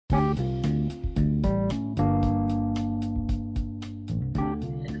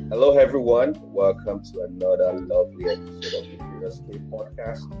Hello, everyone. Welcome to another lovely episode of the Curious K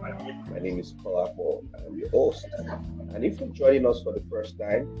podcast. My name is Kolako. I'm your host. And if you're joining us for the first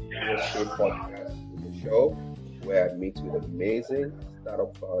time, Curious K podcast is a show where I meet with amazing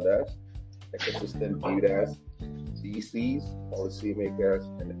startup founders, ecosystem builders, VCs, policymakers,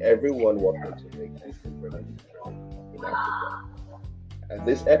 and everyone working to make this implementation in Africa. And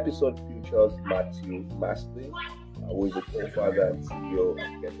this episode features Mathew Marsden, who is the co-founder and CEO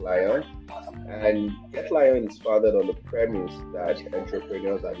of Get Lion. And Get Lion is founded on the premise that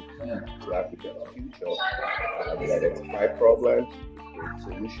entrepreneurs are the key to Africa's future. They identify problems, they create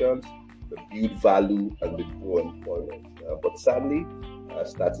solutions, they build value, and they grow employment. But sadly,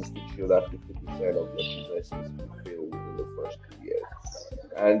 statistics show that 50% of your businesses will fail within the first 2 years.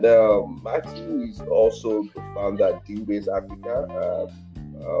 And Matthew is also the founder of Deal-Based Africa,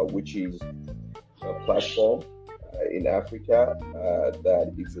 which is a platform in Africa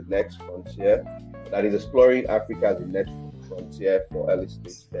that is the next frontier, that is exploring Africa as the next frontier for early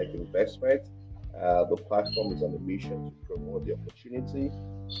stage tech investment. The platform is on a mission to promote the opportunity,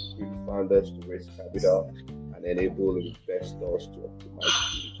 to equip founders to raise capital, and enable investors to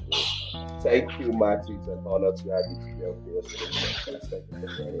optimize growth. Thank you, Matthew. It's an honor to have you today on the podcast. Thank you for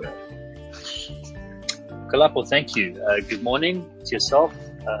joining us. Kalapo, thank you. Good morning to yourself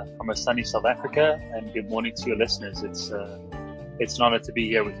from a sunny South Africa, and good morning to your listeners. It's an honor to be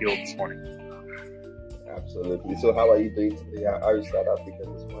here with you all this morning. Absolutely. So how are you doing today? How are you South Africa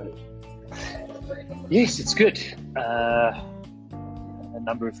this morning? Yes, it's good. A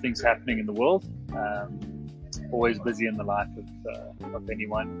number of things happening in the world. Always busy in the life of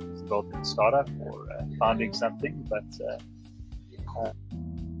anyone who's involved in a startup or founding something, but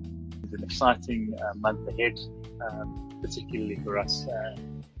it's an exciting month ahead, particularly for us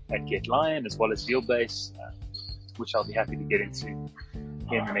at Get Lion as well as Deal-Based, which I'll be happy to get into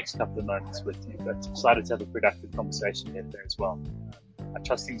in the next couple of moments with you. But excited to have a productive conversation there as well. I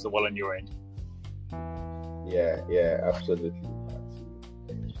trust things are well on your end. Yeah, absolutely.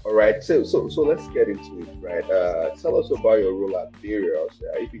 All right, so let's get into it, right? Tell us about your role at Verios.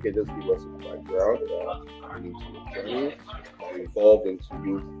 If you can just give us some background into your journey that involved into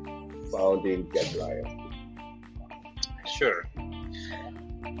you founding Get Lion. Sure.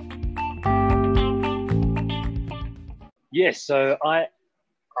 Yes, so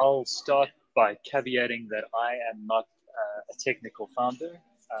I'll start by caveating that I am not a technical founder.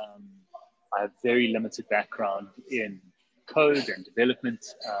 I have very limited background in code and development.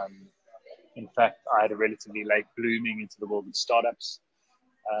 In fact, I had a relatively late blooming into the world of startups.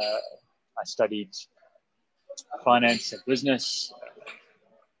 I studied finance and business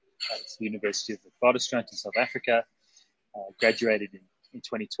at the University of Witwatersrand in South Africa. Graduated in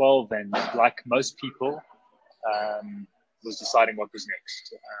 2012, and like most people, was deciding what was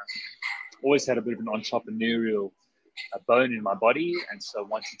next. Always had a bit of an entrepreneurial bone in my body, and so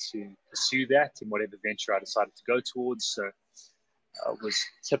wanted to pursue that in whatever venture I decided to go towards. So was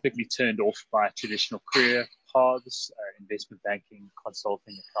typically turned off by traditional career paths, investment banking,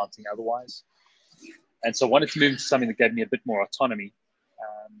 consulting, accounting, otherwise. And so wanted to move into something that gave me a bit more autonomy,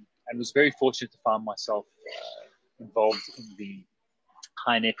 and was very fortunate to find myself involved in the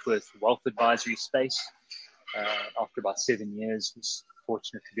high net worth wealth advisory space. After about 7 years, was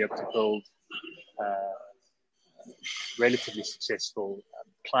fortunate to be able to build relatively successful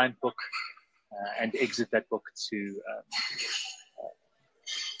client book and exit that book to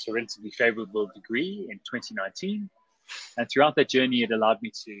a relatively favorable degree in 2019. And throughout that journey, it allowed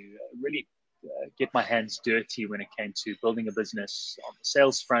me to really get my hands dirty when it came to building a business on the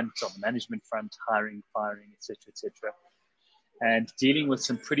sales front, on the management front, hiring, firing, etc., and dealing with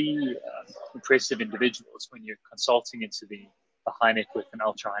some pretty impressive individuals when you're consulting into the high net worth and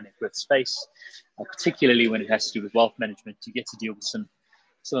ultra high net worth space, particularly when it has to do with wealth management. You get to deal with some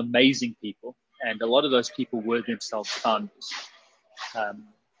amazing people, and a lot of those people were themselves founders.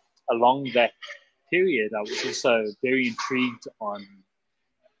 Along that period, I was also very intrigued on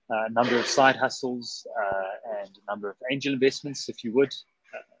a number of side hustles and a number of angel investments, if you would.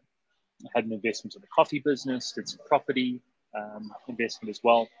 I had an investment in the coffee business, did some property investment as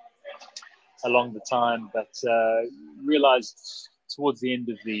well along the time, but realized towards the end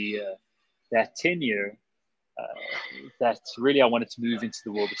of that tenure that really I wanted to move into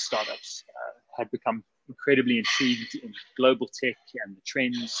the world of startups. Had become incredibly intrigued in global tech and the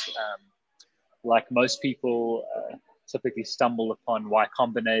trends. Like most people, typically stumble upon Y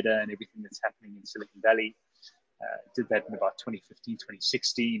Combinator and everything that's happening in Silicon Valley. Did that in about 2015,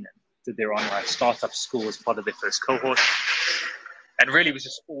 2016, and did their online startup school as part of their first cohort. And really was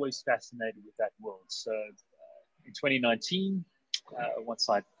just always fascinated with that world. So in 2019, once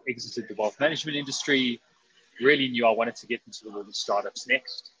I exited the wealth management industry, really knew I wanted to get into the world of startups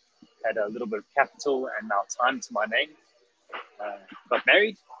next. Had a little bit of capital and now time to my name. Got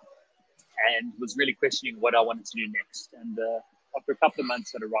married and was really questioning what I wanted to do next. And after a couple of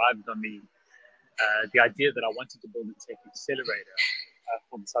months, I'd arrived on the idea that I wanted to build a tech accelerator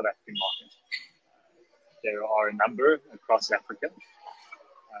for the South African market. There are a number across Africa,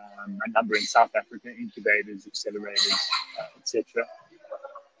 a number in South Africa, incubators, accelerators, etc.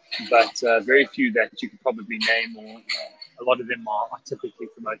 But very few that you could probably name, or a lot of them are typically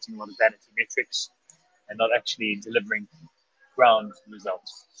promoting a lot of vanity metrics and not actually delivering ground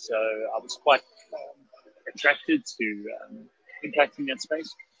results. So I was quite attracted to impacting that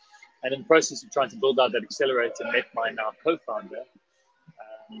space. And in the process of trying to build out that accelerator, met my now co-founder.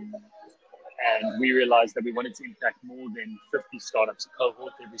 And we realized that we wanted to impact more than 50 startups a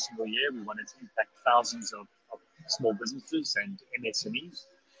cohort every single year. We wanted to impact thousands of small businesses and MSMEs.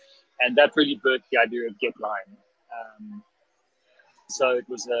 And that really birthed the idea of GetLine. So it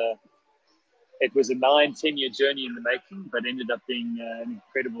was a 9-10 year journey in the making, but ended up being an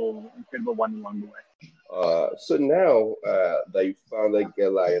incredible one along the way. So now that you found that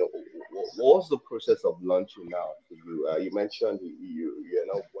GetLine, what was the process of launching now for you? You mentioned you're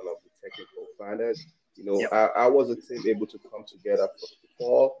now one of the technical founders. Yep. How was the team able to come together first of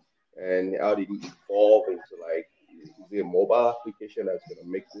all, and how did it evolve into like, is it a mobile application that's going to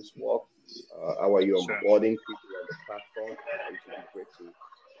make this work? How are you onboarding people on the platform? It would be great to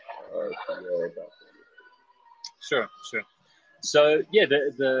hear about that. Sure. So yeah,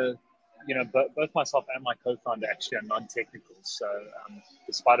 both myself and my co-founder actually are non-technical. So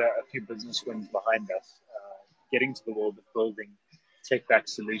despite a few business wins behind us, getting to the world of building tech-backed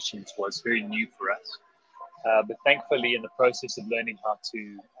solutions was very new for us. But thankfully, in the process of learning how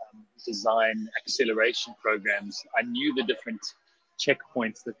to design acceleration programs, I knew the different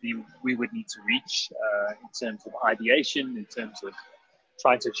checkpoints that we would need to reach in terms of ideation, in terms of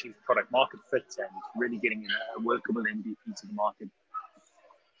trying to achieve product market fit and really getting a workable MVP to the market.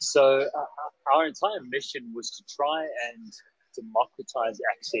 So our entire mission was to try and democratize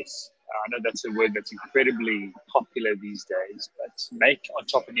access. I know that's a word that's incredibly popular these days, but make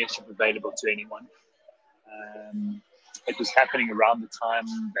entrepreneurship available to anyone. It was happening around the time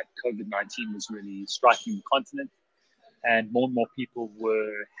that COVID-19 was really striking the continent, and more people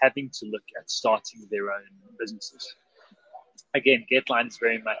were having to look at starting their own businesses. Again, GetLine is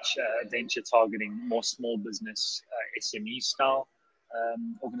very much a venture targeting more small business, SME style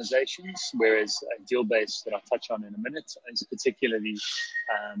organizations, whereas Dealbase, that I'll touch on in a minute, is particularly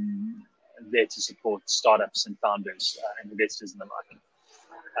there to support startups and founders and investors in the market.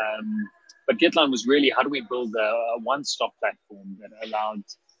 But GetLine was really, how do we build a one-stop platform that allowed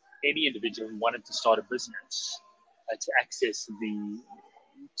any individual who wanted to start a business to access the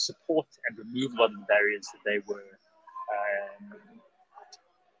support and remove a lot of the barriers that they were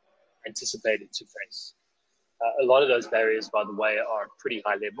anticipated to face. A lot of those barriers, by the way, are pretty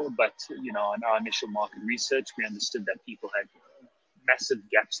high level, but in our initial market research, we understood that people had massive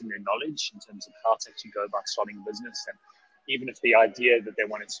gaps in their knowledge in terms of how to actually go about starting a business. And even if the idea that they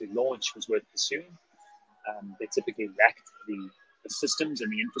wanted to launch was worth pursuing, they typically lacked the systems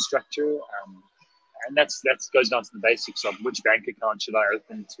and the infrastructure. And that goes down to the basics of which bank account should I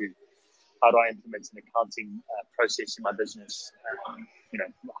open, to how do I implement an accounting process in my business,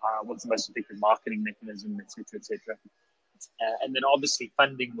 what's the most effective marketing mechanism, et cetera. And then obviously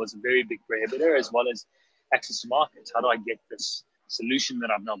funding was a very big prohibitor, as well as access to markets. How do I get this solution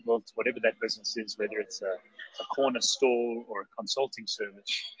that I've now built, whatever that business is, whether it's a corner store or a consulting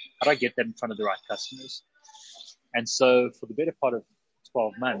service, how do I get that in front of the right customers? And so for the better part of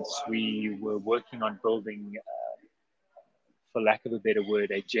 12 months, we were working on building, for lack of a better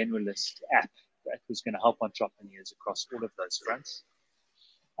word, a generalist app that was going to help entrepreneurs across all of those fronts.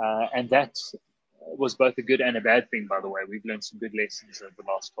 And that was both a good and a bad thing, by the way. We've learned some good lessons over the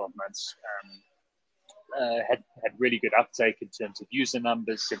last 12 months. Had really good uptake in terms of user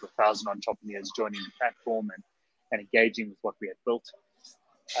numbers, several thousand entrepreneurs joining the platform and engaging with what we had built.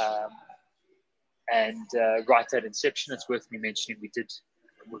 Right at inception, it's worth me mentioning,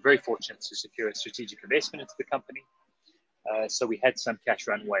 we're very fortunate to secure a strategic investment into the company. So we had some cash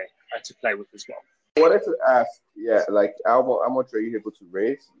runway to play with as well. I wanted to ask, like how much are you able to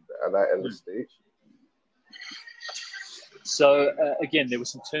raise at that early stage? So again, there were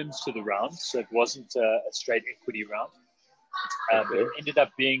some terms to the round, so it wasn't a straight equity round. But it ended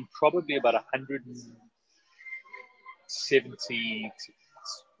up being probably about $170,000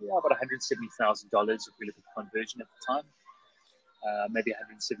 if we look at the conversion at the time, maybe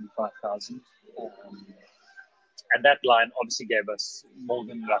 175,000. And that line obviously gave us more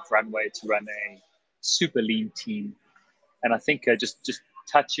than enough runway to run a super lean team. And I think just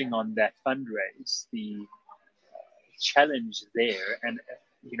touching on that fundraise, the challenge there, and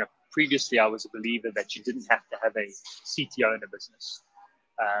previously I was a believer that you didn't have to have a CTO in a business.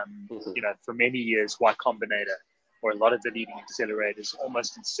 Mhm. For many years, Y Combinator or a lot of the leading accelerators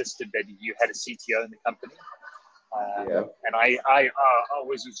almost insisted that you had a CTO in the company. Yeah. And I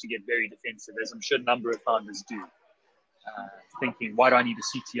always used to get very defensive, as I'm sure a number of founders do, thinking, why do I need a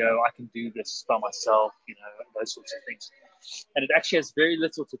CTO? I can do this by myself, those sorts of things. And it actually has very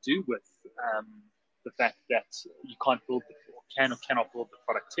little to do with the fact that you can't build or cannot build the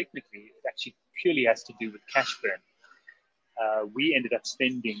product technically. It actually purely has to do with cash burn. We ended up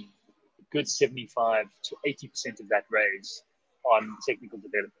spending a good 75 to 80% of that raise on technical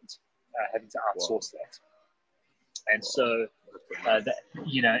development, having to Wow. outsource that. And Wow. so,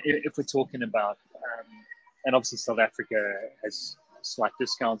 if we're talking about, and obviously South Africa has slight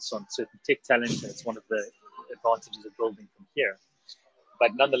discounts on certain tech talent, and it's one of the advantages of building from here.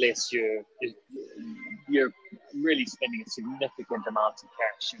 But nonetheless, you're really spending a significant amount of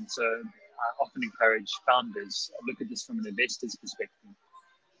cash. And so I often encourage founders, look at this from an investor's perspective.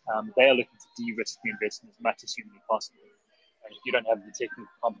 They are looking to de-risk the investment as much as humanly possible. And if you don't have the technical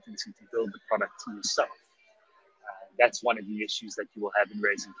competency to build the product to yourself, that's one of the issues that you will have in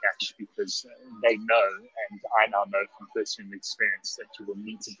raising cash, because they know, and I now know from personal experience, that you will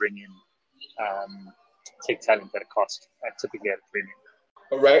need to bring in tech talent at a cost, typically at a premium.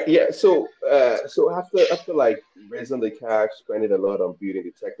 All right. Yeah. So after like raising the cash, spending a lot on building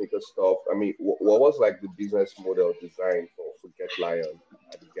the technical stuff. I mean, what was like the business model design for Get Lion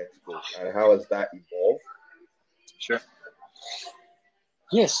at the get go, and how has that evolved? Sure.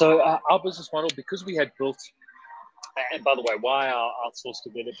 Yeah. So our business model, because we had built, and by the way, why our outsourced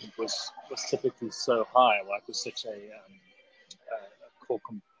development was typically so high, why it was such a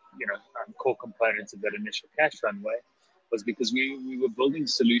core component of that initial cash runway, was because we were building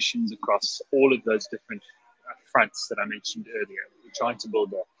solutions across all of those different fronts that I mentioned earlier. We were trying to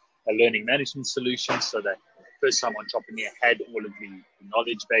build a learning management solution so that first-time entrepreneur had all of the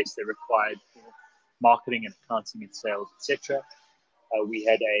knowledge base they required for marketing and accounting and sales, etc. We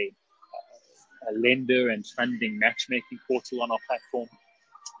had a lender and funding matchmaking portal on our platform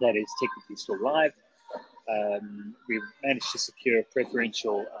that is technically still live. We managed to secure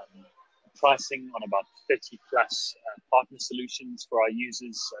preferential pricing on about 30 plus partner solutions for our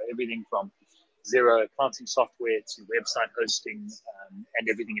users. So everything from zero accounting software to website hosting and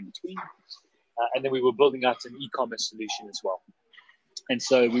everything in between. And then we were building out an e-commerce solution as well. And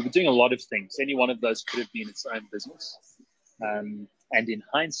so we were doing a lot of things. Any one of those could have been its own business. And in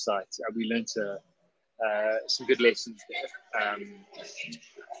hindsight, we learned some good lessons there.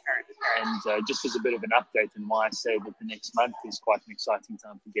 And just as a bit of an update, and why I say that the next month is quite an exciting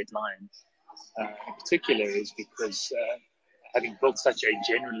time to Get Lion, in particular, is because having built such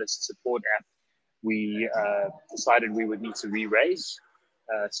a generalist support app, we decided we would need to re-raise.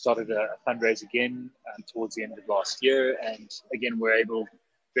 Started a fundraise again towards the end of last year, and again we're able,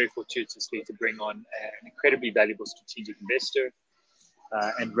 very fortuitously, to bring on an incredibly valuable strategic investor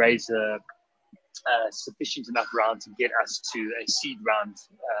and raise a sufficient enough round to get us to a seed round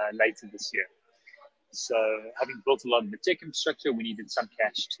later this year. So having built a lot of the tech infrastructure, we needed some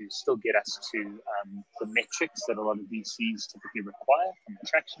cash to still get us to the metrics that a lot of VCs typically require from a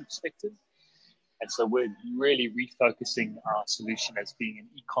traction perspective. And so we're really refocusing our solution as being an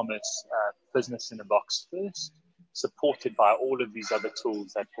e-commerce business in a box first, supported by all of these other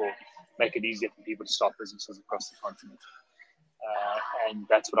tools that will make it easier for people to start businesses across the continent. And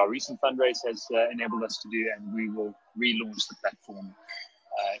that's what our recent fundraise has enabled us to do, and we will relaunch the platform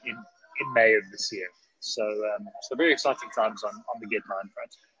in May of this year. So very exciting times on the Get Lion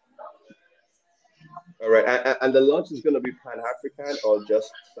front. All right. And the launch is going to be Pan-African or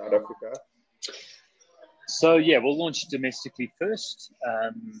just South Africa? So yeah, we'll launch domestically first,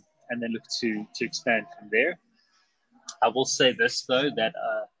 and then look to expand from there. I will say this though, that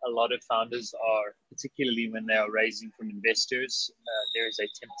a lot of founders are, particularly when they are raising from investors, there is a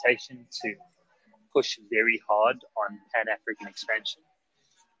temptation to push very hard on Pan-African expansion,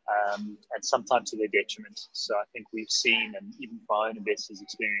 and sometimes to their detriment. So I think we've seen, and even from our own investors'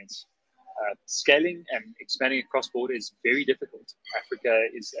 experience, scaling and expanding across border is very difficult. Africa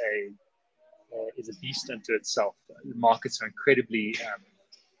is a beast unto itself. The markets are incredibly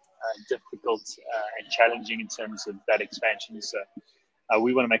difficult and challenging in terms of that expansion. So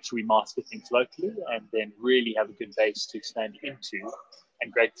we want to make sure we master things locally and then really have a good base to expand into,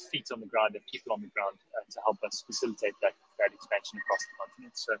 and great feet on the ground and people on the ground to help us facilitate that expansion across the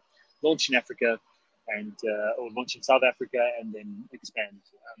continent. So launch in Africa, and or launch in South Africa and then expand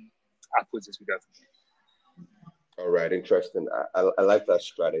upwards as we go from All right, interesting. I like that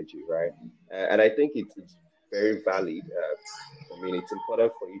strategy, right? And I think it's very valid. I mean, it's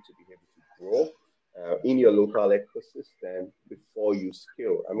important for you to be able to grow in your local ecosystem before you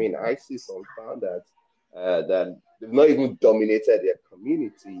scale. I mean, I see some founders that they've not even dominated their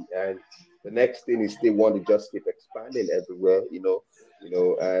community, and the next thing is they want to just keep expanding everywhere,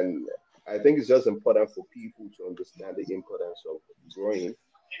 and I think it's just important for people to understand the importance of growing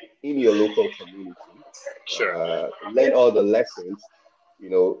in your local community, there. Sure. learn all the lessons,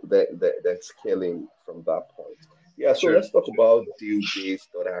 that scaling from that point. Yeah, so Sure. let's talk about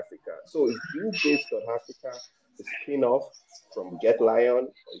Africa. So is Africa a spin-off from Get Lion,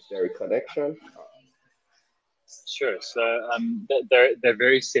 or is there a connection? Sure. So they're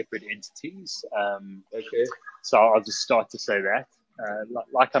very separate entities. Okay. So I'll just start to say that.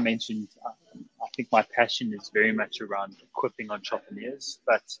 Like I mentioned, I think my passion is very much around equipping entrepreneurs,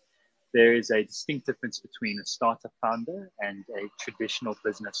 but there is a distinct difference between a startup founder and a traditional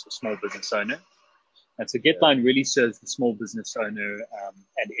business or small business owner. And so Yeah. Getline really serves the small business owner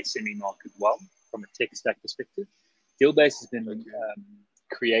and SME market well from a tech stack perspective. Dealbase has been Okay.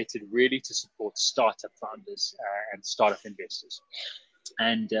 created really to support startup founders and startup investors.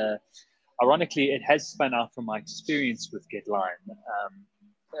 And ironically, it has spun out from my experience with Getline.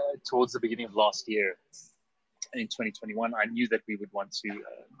 Towards the beginning of last year, in 2021, I knew that we would want to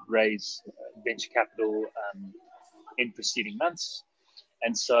raise venture capital in preceding months.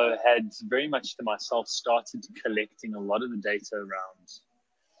 And so had very much to myself started collecting a lot of the data around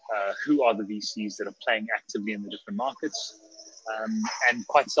who are the VCs that are playing actively in the different markets, and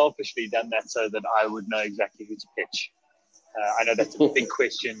quite selfishly done that so that I would know exactly who to pitch. I know that's a big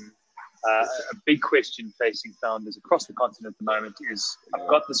question. A big question facing founders across the continent at the moment is, I've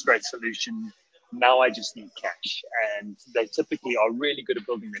got this great solution, now I just need cash. And they typically are really good at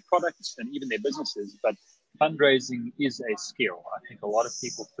building their products and even their businesses, but fundraising is a skill. I think a lot of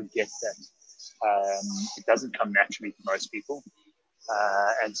people forget that it doesn't come naturally for most people.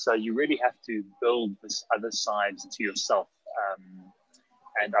 And so you really have to build this other side to yourself,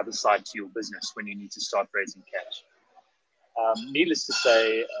 and other side to your business when you need to start raising cash. Needless to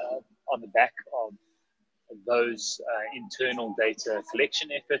say, on the back of those internal data collection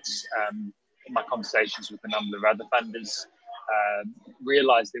efforts, in my conversations with a number of other funders,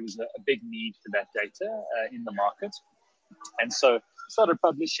 realized there was a big need for that data in the market. And so started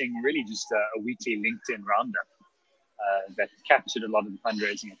publishing really just a weekly LinkedIn roundup that captured a lot of the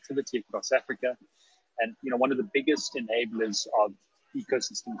fundraising activity across Africa. And one of the biggest enablers of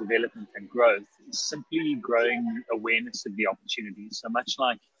ecosystem development and growth is simply growing awareness of the opportunities. So much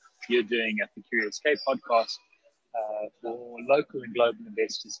like you're doing at the Curious Cape podcast, for local and global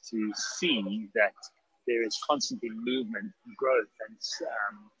investors to see that there is constantly movement, and growth, and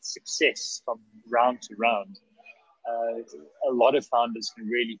success from round to round. A lot of founders can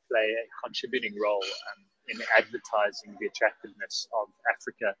really play a contributing role in advertising the attractiveness of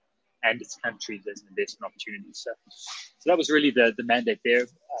Africa and its countries as an investment opportunity. So that was really the mandate there.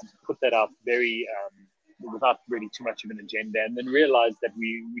 Put that out very without really too much of an agenda, and then realized that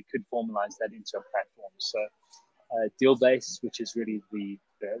we could formalize that into a platform. So Dealbase, which is really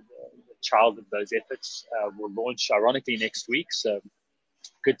the child of those efforts, will launch ironically next week. So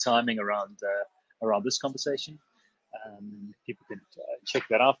good timing around this conversation. People can check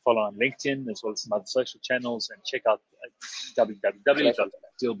that out, follow on LinkedIn as well as some other social channels, and check out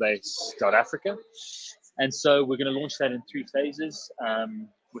www.dealbase.africa. And so we're going to launch that in 3 phases,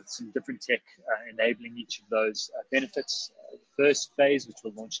 with some different tech enabling each of those benefits. The first phase, which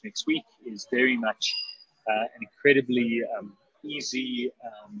we'll launch next week, is very much an incredibly easy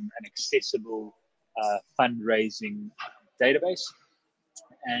and accessible fundraising database.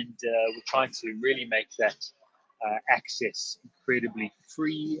 And we're trying to really make that access incredibly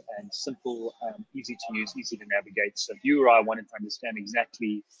free and simple, easy to use, easy to navigate. So if you or I wanted to understand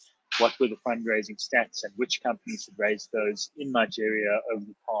exactly what were the fundraising stats and which companies had raised those in Nigeria over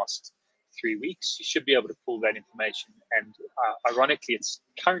the past 3 weeks, you should be able to pull that information. And ironically, it's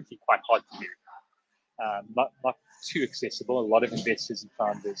currently quite hard to do. Not too accessible. A lot of investors and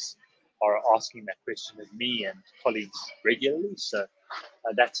founders are asking that question of me and colleagues regularly. So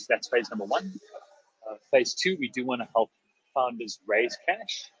that's phase number 1. Phase 2, we do want to help founders raise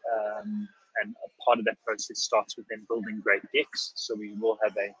cash, and a part of that process starts with them building great decks. So we will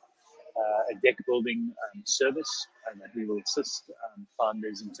have a deck building service, and that we will assist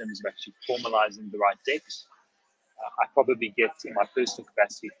founders in terms of actually formalizing the right decks. I probably get, in my personal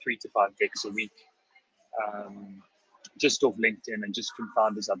capacity, 3 to 5 decks a week, just off LinkedIn and just from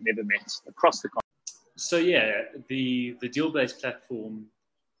founders I've never met across the continent. So yeah, the deal-based platform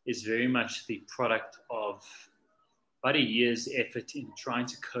is very much the product of about a year's effort in trying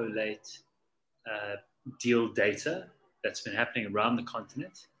to collate uh, deal data that's been happening around the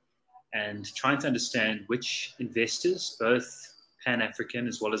continent and trying to understand which investors, both Pan-African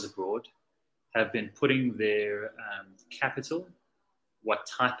as well as abroad, have been putting their capital, what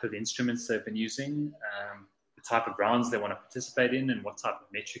type of instruments they've been using, the type of rounds they want to participate in, and what type of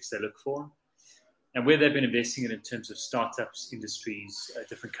metrics they look for, and where they've been investing in terms of startups, industries,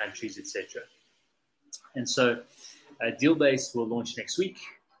 different countries, etc. And so, Dealbase will launch next week.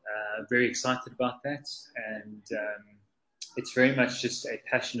 Very excited about that, and it's very much just a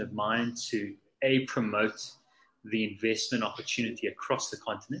passion of mine to promote the investment opportunity across the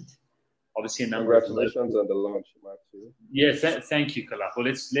continent. Obviously, a number of Congratulations on the launch, Matthew. yeah. Thank you, Kalaf. Well,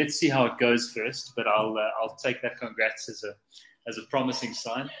 let's see how it goes first, but I'll take that congrats as a promising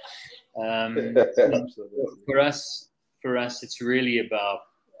sign. Absolutely. For us, it's really about.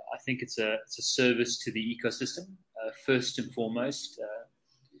 I think it's a service to the ecosystem first and foremost,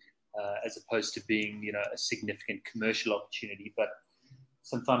 as opposed to being a significant commercial opportunity. But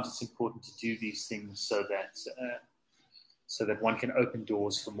sometimes it's important to do these things so that one can open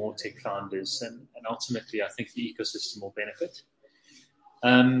doors for more tech founders, and ultimately, I think the ecosystem will benefit.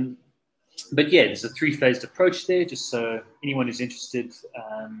 Um, but yeah, there's a three-phased approach there. Just so anyone who's interested,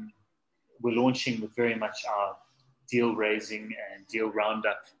 we're launching with very much our deal raising and deal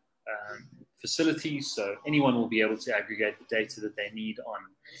roundup facilities. So anyone will be able to aggregate the data that they need on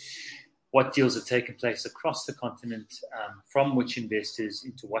what deals have taken place across the continent, from which investors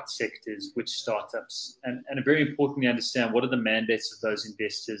into what sectors, which startups, and very importantly, understand what are the mandates of those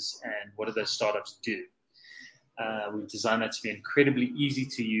investors and what do those startups do. We've designed that to be incredibly easy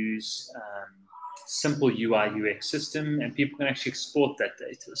to use, simple UI UX system, and people can actually export that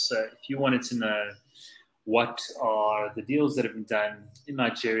data. So if you wanted to know what are the deals that have been done in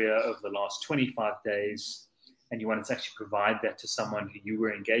Nigeria over the last 25 days, and you wanted to actually provide that to someone who you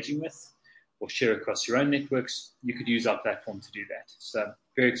were engaging with or share across your own networks, you could use our platform to do that. So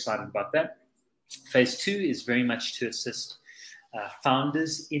very excited about that. Phase 2 is very much to assist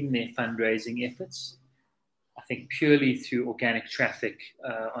founders in their fundraising efforts. I think purely through organic traffic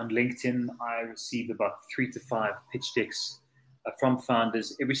on LinkedIn, I receive about 3 to 5 pitch decks from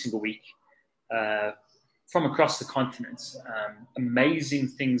founders every single week from across the continent. Amazing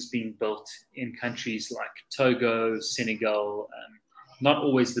things being built in countries like Togo, Senegal, not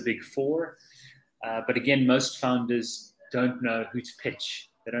always the big four. But again, most founders don't know who to pitch.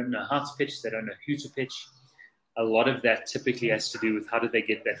 They don't know how to pitch. They don't know who to pitch. A lot of that typically has to do with how do they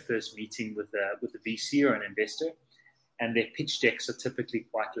get that first meeting with a VC or an investor, and their pitch decks are typically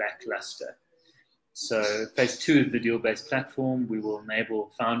quite lackluster. So phase 2 of the deal-based platform, we will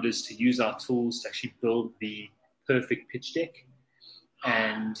enable founders to use our tools to actually build the perfect pitch deck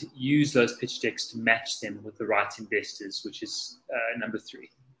and use those pitch decks to match them with the right investors, which is number 3,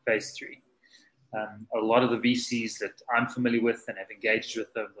 phase 3. A lot of the VCs that I'm familiar with and have engaged with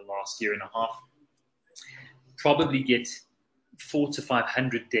over the last year and a half probably get 400 to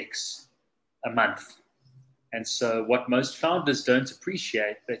 500 decks a month. And so what most founders don't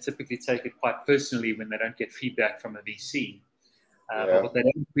appreciate, they typically take it quite personally when they don't get feedback from a VC. But what they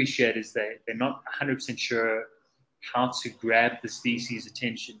don't appreciate is they're not 100% sure how to grab this VC's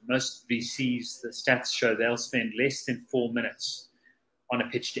attention. Most VCs, the stats show they'll spend less than 4 minutes on a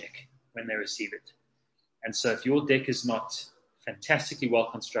pitch deck when they receive it. And so if your deck is not fantastically well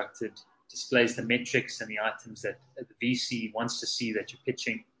constructed, displays the metrics and the items that the VC wants to see that you're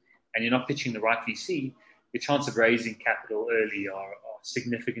pitching, and you're not pitching the right VC, your chance of raising capital early are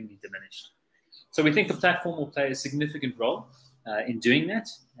significantly diminished. So we think the platform will play a significant role in doing that.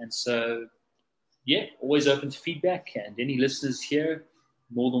 And so, yeah, always open to feedback. And any listeners here,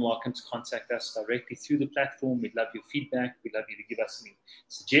 more than welcome to contact us directly through the platform. We'd love your feedback. We'd love you to give us any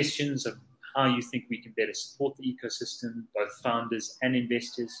suggestions of how you think we can better support the ecosystem, both founders and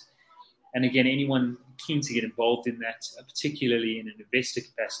investors. And again, anyone keen to get involved in that, particularly in an investor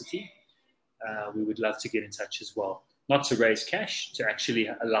capacity, we would love to get in touch as well. Not to raise cash, to actually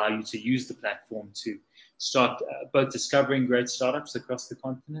allow you to use the platform to start both discovering great startups across the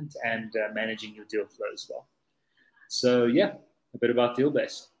continent and managing your deal flow as well. So yeah, a bit about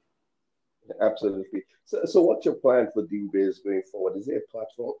Dealbase. Absolutely. So what's your plan for Dealbase going forward? Is it a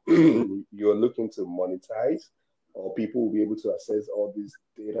platform you're looking to monetize, or people will be able to access all this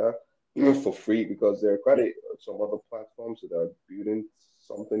data for free? Because there are some other platforms that are building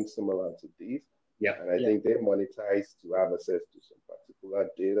something similar to these, and I think they monetize to have access to some particular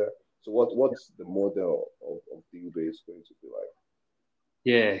data. So what's the model of Dealbase going to be like?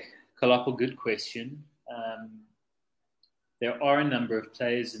 Yeah, Kalapo, good question. there are a number of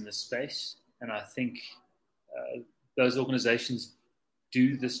players in this space, and I think those organizations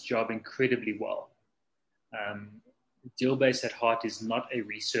do this job incredibly well. Dealbase at heart is not a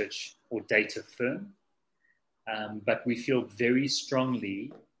research or data firm, but we feel very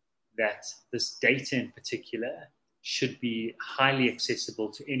strongly that this data in particular should be highly accessible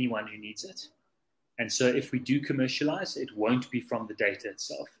to anyone who needs it. And so if we do commercialize, it won't be from the data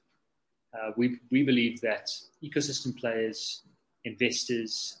itself. We believe that ecosystem players,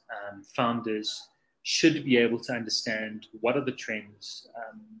 investors, founders should be able to understand what are the trends,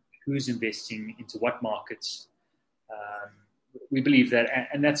 who's investing into what markets. We believe that,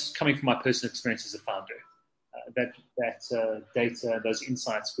 and that's coming from my personal experience as a founder, that data, those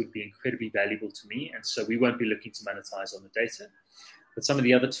insights would be incredibly valuable to me. And so we won't be looking to monetize on the data. But some of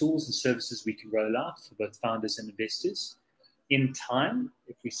the other tools and services we can roll out for both founders and investors in time,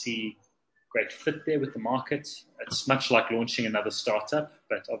 if we see great fit there with the market. It's much like launching another startup,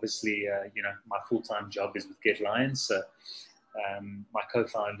 but obviously, my full-time job is with Get Lions. So my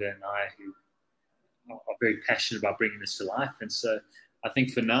co-founder and I, who are very passionate about bringing this to life. And so I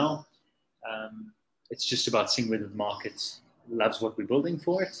think for now, it's just about seeing whether the market loves what we're building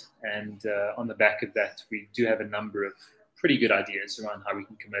for it. And on the back of that, we do have a number of pretty good ideas around how we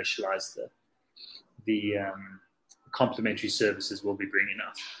can commercialize the complementary services we'll be bringing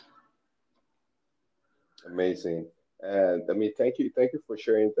out. Amazing. And thank you for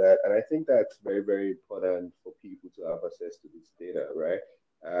sharing that. And I think that's very, very important for people to have access to this data, right?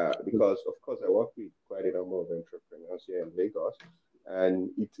 Because of course I work with quite a number of entrepreneurs here in Lagos, and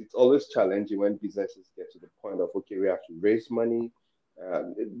it's always challenging when businesses get to the point of, okay, we have to raise money.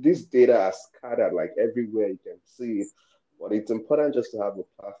 This data are scattered like everywhere, you can see it, but it's important just to have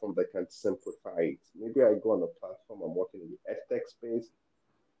a platform that can simplify it. Maybe I go on a platform, I'm working in the edtech space,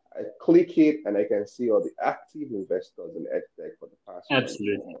 I click it and I can see all the active investors in edtech for the past.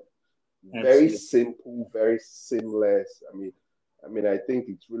 Absolutely. Very simple, very seamless. I think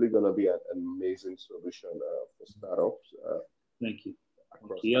it's really going to be an amazing solution for startups. Thank you.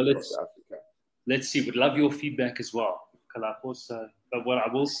 Across Africa. Let's see. Would love your feedback as well, Kalapo. But what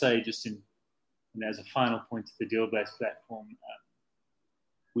I will say, just as a final point to the Dealbase platform,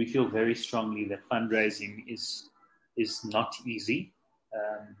 we feel very strongly that fundraising is not easy.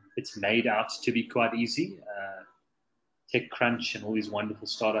 It's made out to be quite easy. TechCrunch and all these wonderful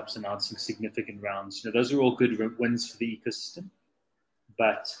startups announcing significant rounds. Those are all good wins for the ecosystem.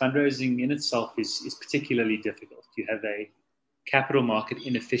 But fundraising in itself is particularly difficult. You have a capital market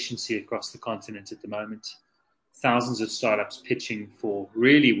inefficiency across the continent at the moment. Thousands of startups pitching for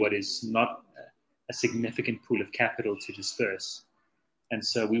really what is not a significant pool of capital to disperse. And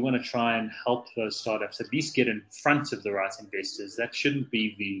so we want to try and help those startups at least get in front of the right investors. That shouldn't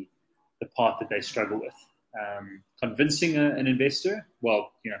be the part that they struggle with. Convincing an investor,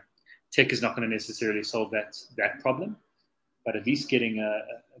 tech is not going to necessarily solve that problem, but at least getting a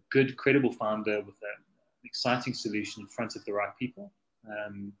good, credible founder with an exciting solution in front of the right people,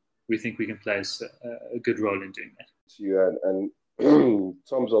 we think we can play a good role in doing that. To you and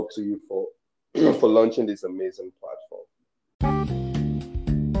thumbs up to you for for launching this amazing platform.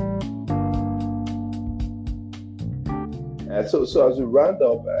 So as we round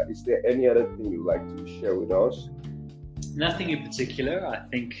up, is there any other thing you'd like to share with us? Nothing in particular. I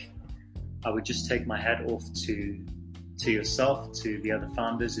think I would just take my hat off to yourself, to the other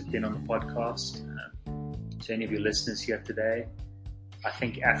founders who've been on the podcast, to any of your listeners here today. I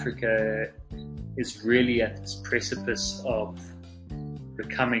think Africa is really at this precipice of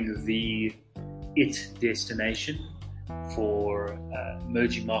becoming the destination for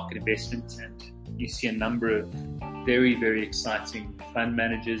emerging market investment, and you see a number of very, very exciting fund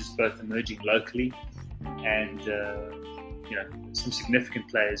managers, both emerging locally and some significant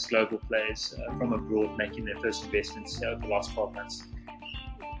players, global players from abroad, making their first investments over the last 12 months.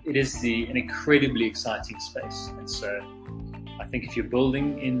 It is an incredibly exciting space, and so I think if you're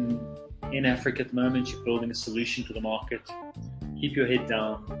building in Africa at the moment, you're building a solution for the market, keep your head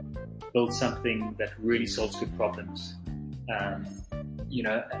down, build something that really solves good problems.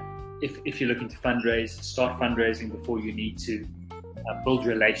 If you're looking to fundraise, start fundraising before you need to. Build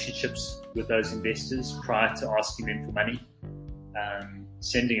relationships with those investors prior to asking them for money.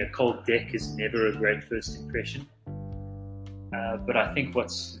 Sending a cold deck is never a great first impression. But I think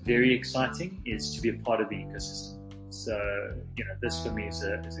what's very exciting is to be a part of the ecosystem. So, this for me is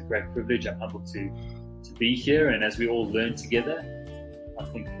a great privilege. I'm humbled to be here, and as we all learn together, I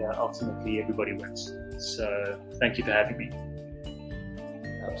think ultimately everybody wins. So thank you for having me.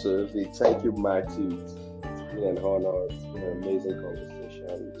 Absolutely. Thank you, Mathew. It's been an honor. It's been an amazing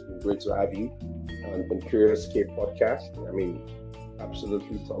conversation. It's been great to have you. on Curious K podcast. I mean,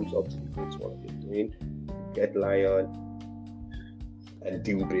 absolutely thumbs up to the great work you're doing. Get Lion and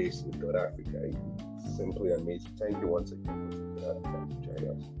Deal Base in South Africa. It's simply amazing. Thank you once again for taking out the time to join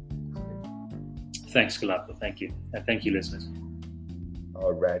us. Thanks, Kalapo. Thank you. And thank you, listeners.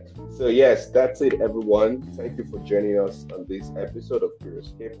 All right. So, yes, that's it, everyone. Thank you for joining us on this episode of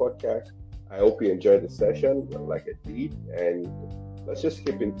Curious K podcast. I hope you enjoyed the session like I did. And let's just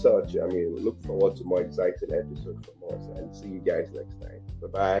keep in touch. I mean, look forward to more exciting episodes from us and see you guys next time.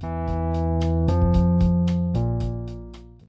 Bye bye.